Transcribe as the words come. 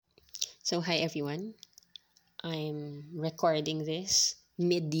So, hi everyone. I'm recording this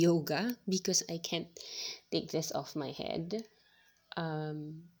mid yoga because I can't take this off my head.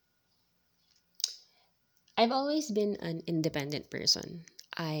 Um, I've always been an independent person.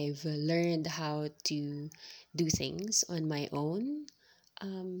 I've learned how to do things on my own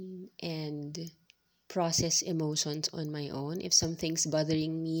and process emotions on my own. If something's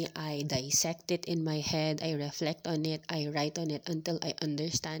bothering me, I dissect it in my head, I reflect on it, I write on it until I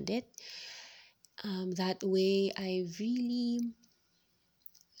understand it. That way, I really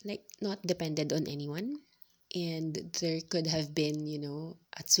not depended on anyone. And there could have been,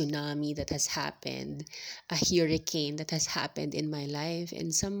 a tsunami that has happened, a hurricane that has happened in my life.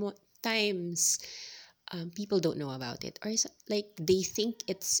 And sometimes people don't know about it, or like they think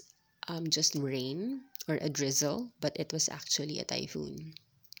it's just rain or a drizzle, but it was actually a typhoon.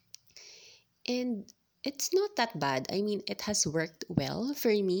 And it's not that bad. I mean, it has worked well for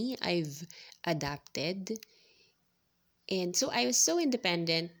me. I've adapted. And so I was so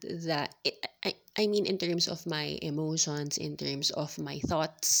independent that I mean, in terms of my emotions, in terms of my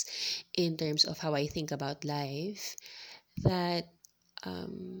thoughts, in terms of how I think about life, that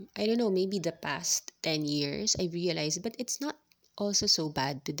I don't know, maybe the past 10 years, I realized, but it's not also so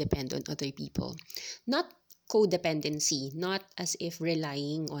bad to depend on other people. Not codependency, not as if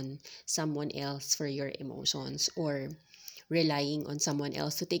relying on someone else for your emotions or relying on someone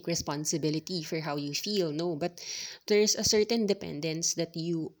else to take responsibility for how you feel. No, but there's a certain dependence that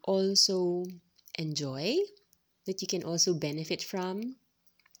you also enjoy, that you can also benefit from,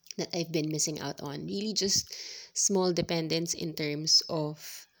 that I've been missing out on. Really, just small dependence in terms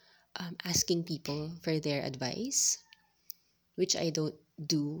of asking people for their advice, which I don't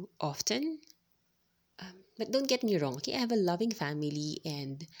do often. But don't get me wrong, okay? I have a loving family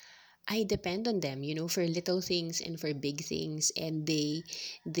and I depend on them, for little things and for big things, and they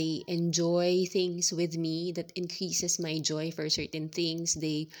enjoy things with me that increases my joy for certain things.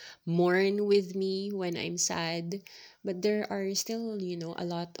 They mourn with me when I'm sad, but there are still, a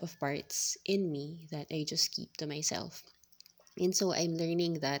lot of parts in me that I just keep to myself. And so I'm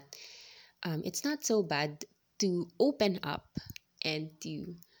learning that it's not so bad to open up and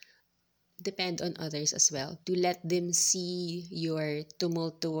to depend on others as well, to let them see your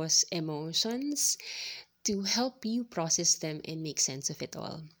tumultuous emotions, to help you process them and make sense of it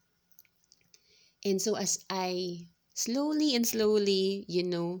all. And so as I slowly and slowly,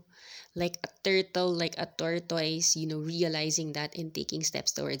 like a turtle, like a tortoise, realizing that and taking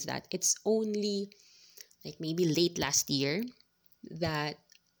steps towards that, it's only like maybe late last year that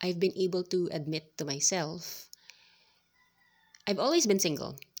I've been able to admit to myself I've always been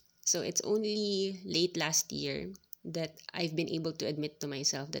single. So it's only late last year that I've been able to admit to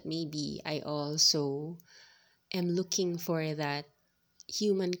myself that maybe I also am looking for that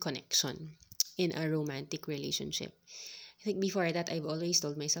human connection in a romantic relationship. I think before that, I've always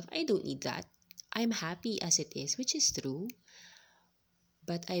told myself, I don't need that. I'm happy as it is, which is true.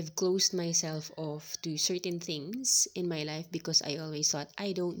 But I've closed myself off to certain things in my life because I always thought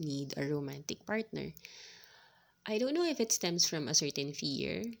I don't need a romantic partner. I don't know if it stems from a certain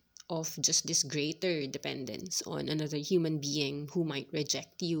fear of just this greater dependence on another human being who might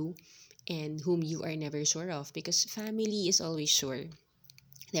reject you and whom you are never sure of, because family is always sure.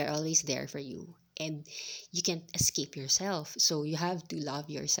 They're always there for you and you can't escape yourself. So you have to love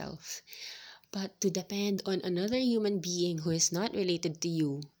yourself. But to depend on another human being who is not related to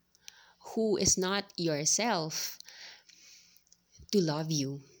you, who is not yourself, to love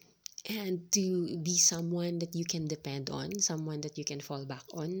you and to be someone that you can depend on, someone that you can fall back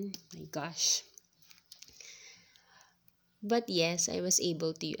on. My gosh. But yes, I was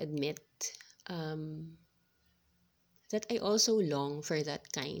able to admit um, that I also long for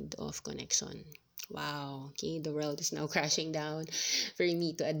that kind of connection. Wow, okay, the world is now crashing down for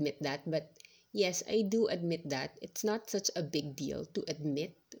me to admit that. But yes, I do admit that. It's not such a big deal to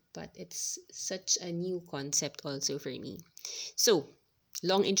admit, but it's such a new concept also for me. So,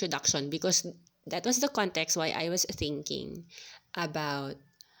 long introduction because that was the context why I was thinking about,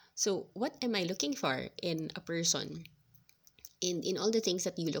 so what am I looking for in a person? In all the things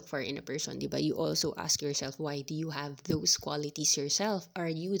that you look for in a person, diba, you also ask yourself, why do you have those qualities yourself? Are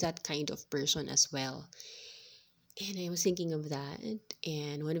you that kind of person as well? And I was thinking of that,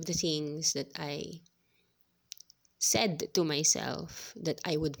 and one of the things that I said to myself that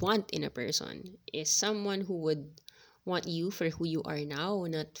I would want in a person is someone who would want you for who you are now,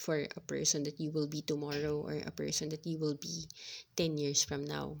 not for a person that you will be tomorrow or a person that you will be 10 years from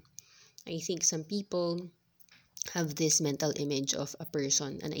now. I think some people have this mental image of a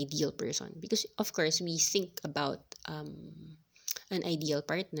person, an ideal person, because of course we think about an ideal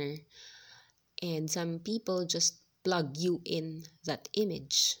partner. And some people just plug you in that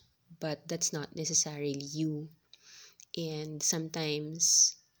image, but that's not necessarily you. And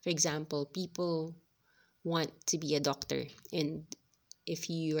sometimes, for example, people want to be a doctor. And if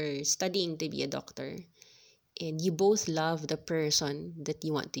you are studying to be a doctor, and you both love the person that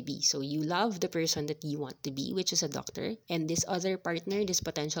you want to be. So you love the person that you want to be, which is a doctor, and this other partner, this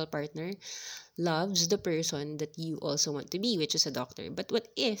potential partner, loves the person that you also want to be, which is a doctor. But what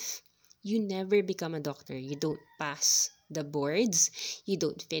if you never become a doctor? You don't pass the boards, you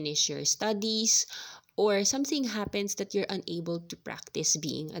don't finish your studies, or something happens that you're unable to practice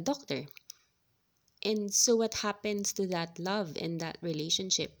being a doctor. And so what happens to that love and that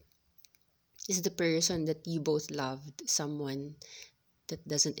relationship? Is the person that you both loved someone that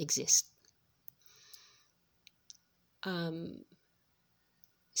doesn't exist? Um,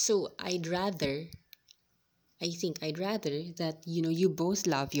 so I'd rather that you both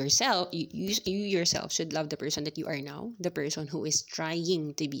love yourself. You yourself should love the person that you are now, the person who is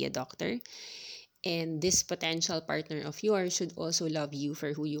trying to be a doctor, and this potential partner of yours should also love you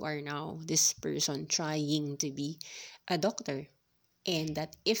for who you are now, this person trying to be a doctor. And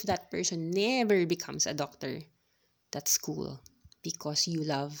that if that person never becomes a doctor, that's cool because you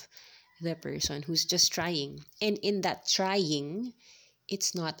love the person who's just trying. And in that trying,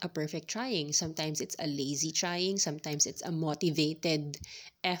 it's not a perfect trying. Sometimes it's a lazy trying, sometimes it's a motivated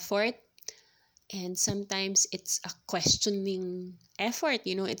effort, and sometimes it's a questioning effort.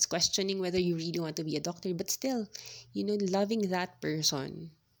 It's questioning whether you really want to be a doctor, but still, loving that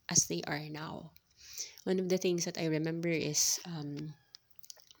person as they are now. One of the things that I remember is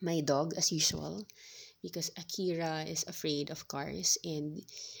my dog, as usual, because Akira is afraid of cars. And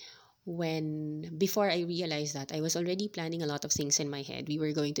when before I realized that, I was already planning a lot of things in my head. We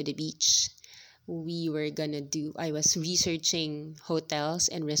were going to the beach. I was researching hotels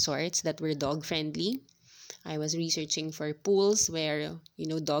and resorts that were dog friendly. I was researching for pools where,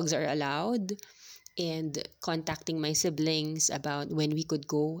 dogs are allowed, and contacting my siblings about when we could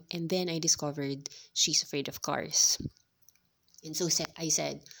go. And then I discovered she's afraid of cars. And so I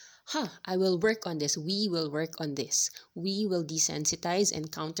said, I will work on this. We will work on this. We will desensitize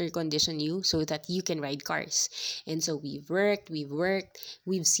and counter condition you so that you can ride cars. And so we've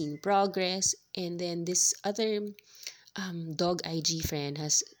seen progress. And then this other dog IG friend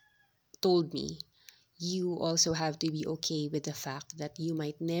has told me, you also have to be okay with the fact that you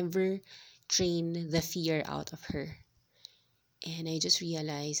might never train the fear out of her. And I just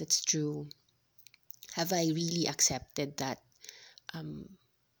realized it's true. Have I really accepted that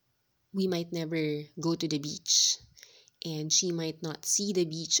we might never go to the beach and she might not see the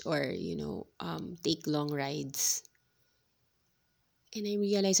beach or take long rides? And I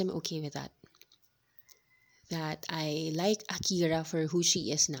realize I'm okay with that I like Akira for who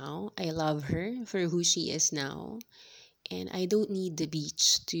she is now. I love her for who she is now, and I don't need the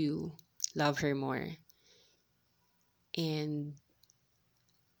beach to love her more. And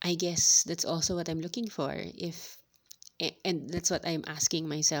I guess that's also what I'm looking for. If and that's what I'm asking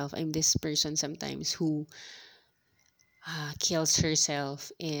myself. I'm this person sometimes who kills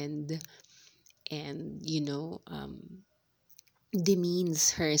herself and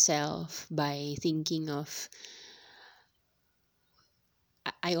demeans herself by thinking of,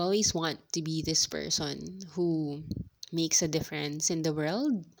 I always want to be this person who makes a difference in the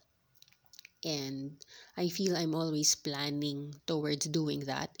world, and I feel I'm always planning towards doing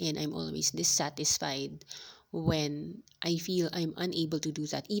that, and I'm always dissatisfied when I feel I'm unable to do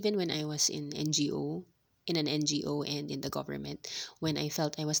that. Even when I was in an NGO and in the government, when I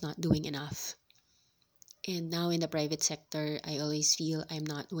felt I was not doing enough. And now in the private sector, I always feel I'm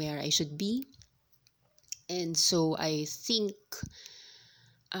not where I should be. And so I think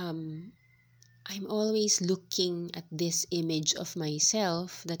um, I'm always looking at this image of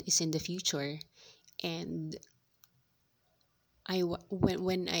myself that is in the future. And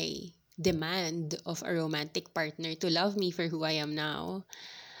when I demand of a romantic partner to love me for who I am now,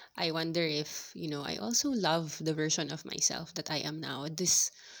 I wonder if, I also love the version of myself that I am now.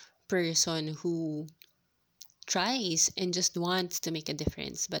 This person who tries and just wants to make a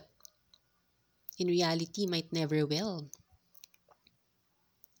difference, but in reality might never will.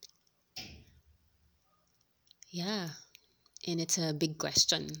 Yeah, and it's a big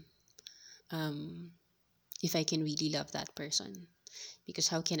question. Um, if I can really love that person. Because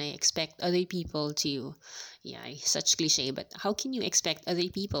how can I expect other people to, yeah, such cliche, but how can you expect other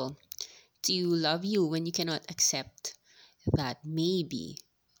people to love you when you cannot accept that maybe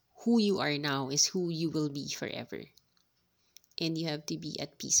who you are now is who you will be forever? And you have to be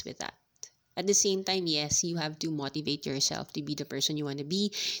at peace with that. At the same time, yes, you have to motivate yourself to be the person you want to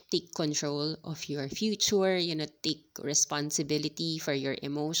be. Take control of your future, take responsibility for your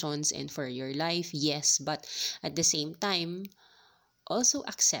emotions and for your life. Yes, but at the same time, also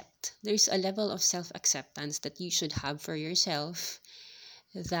accept. There's a level of self acceptance that you should have for yourself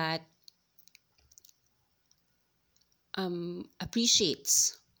that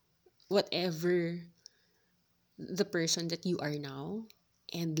appreciates whatever the person that you are now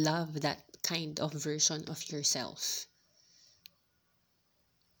and love that kind of version of yourself.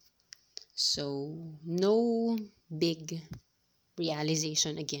 So, no big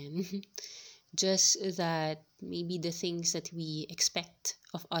realization again. Just that maybe the things that we expect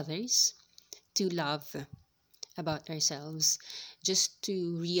of others to love about ourselves, just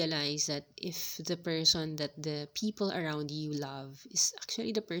to realize that if the person that the people around you love is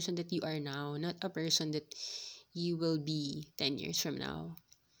actually the person that you are now, not a person that you will be 10 years from now.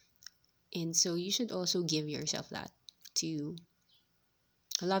 And so you should also give yourself that, to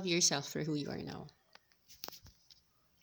love yourself for who you are now.